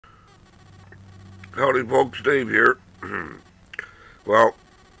Howdy folks, Dave here. Well,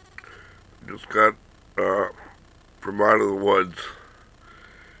 just got from out of the woods,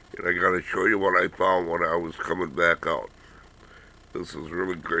 and I gotta show you what I found when I was coming back out. This is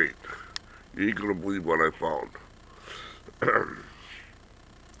really great. You ain't gonna believe what I found. I'm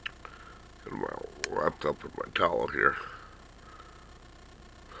wrapped up in my towel here.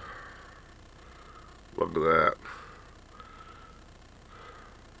 Look at that.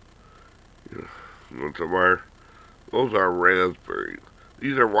 Yeah. You want some more? Those are raspberries.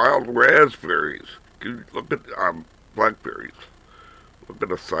 These are wild raspberries. Look at blackberries. Look at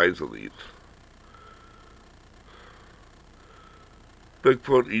the size of these.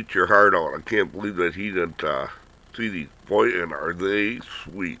 Bigfoot eats your heart out. I can't believe that he didn't see these. Boy, and are they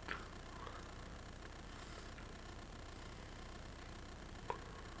sweet.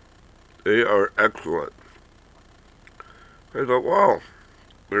 They are excellent. I thought, wow,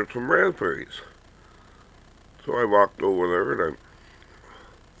 there's some raspberries. So I walked over there and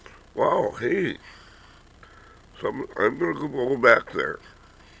wow, hey, I'm going to go back there.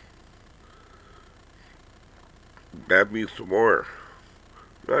 Grab me some more.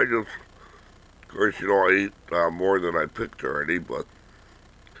 Of course, I ate more than I picked already, but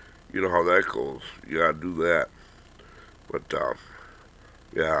you know how that goes. You gotta do that. But,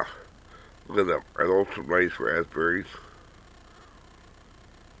 yeah, look at them. Are those some nice raspberries?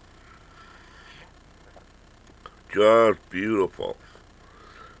 Just beautiful.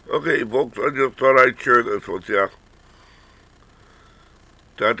 Okay, folks, I just thought I'd share this with you.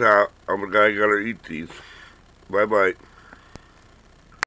 Ta-ta. I'm a guy gotta eat these. Bye-bye.